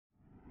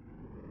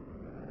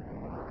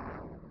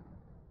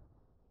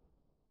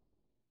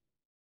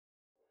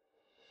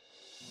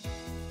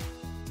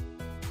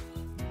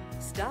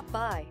Stop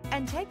by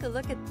and take a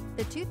look at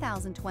the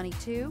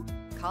 2022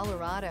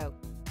 Colorado.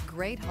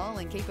 Great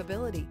hauling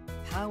capability,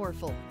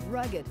 powerful,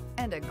 rugged,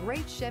 and a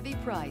great Chevy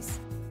price.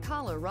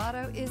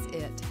 Colorado is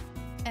it,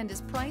 and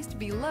is priced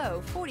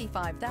below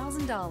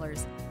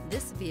 $45,000.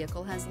 This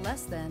vehicle has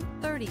less than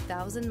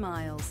 30,000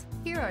 miles.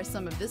 Here are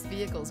some of this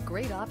vehicle's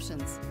great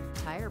options: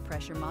 tire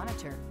pressure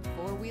monitor,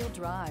 four-wheel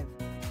drive,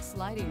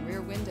 sliding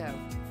rear window,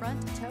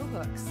 front tow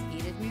hooks,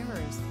 heated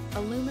mirrors,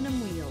 aluminum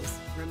wheels,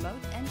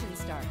 remote engine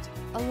start,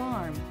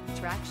 alarm,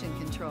 traction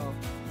control,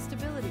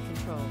 stability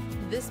control.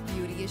 This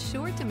beauty is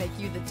sure to make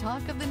you the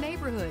talk of the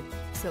neighborhood.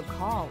 So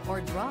call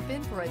or drop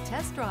in for a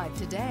test drive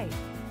today.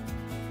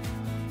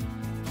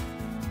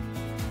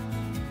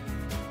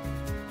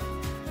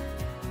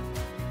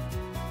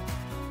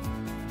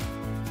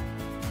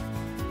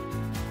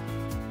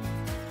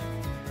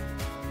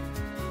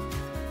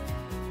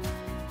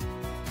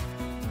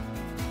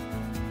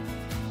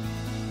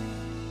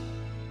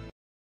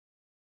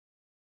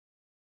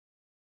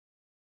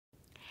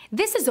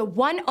 This is a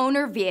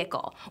one-owner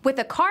vehicle with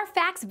a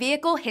Carfax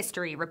Vehicle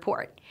History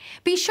Report.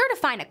 Be sure to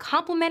find a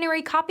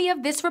complimentary copy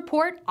of this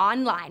report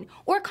online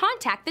or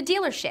contact the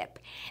dealership.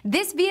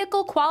 This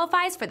vehicle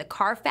qualifies for the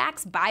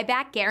Carfax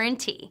Buyback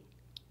Guarantee.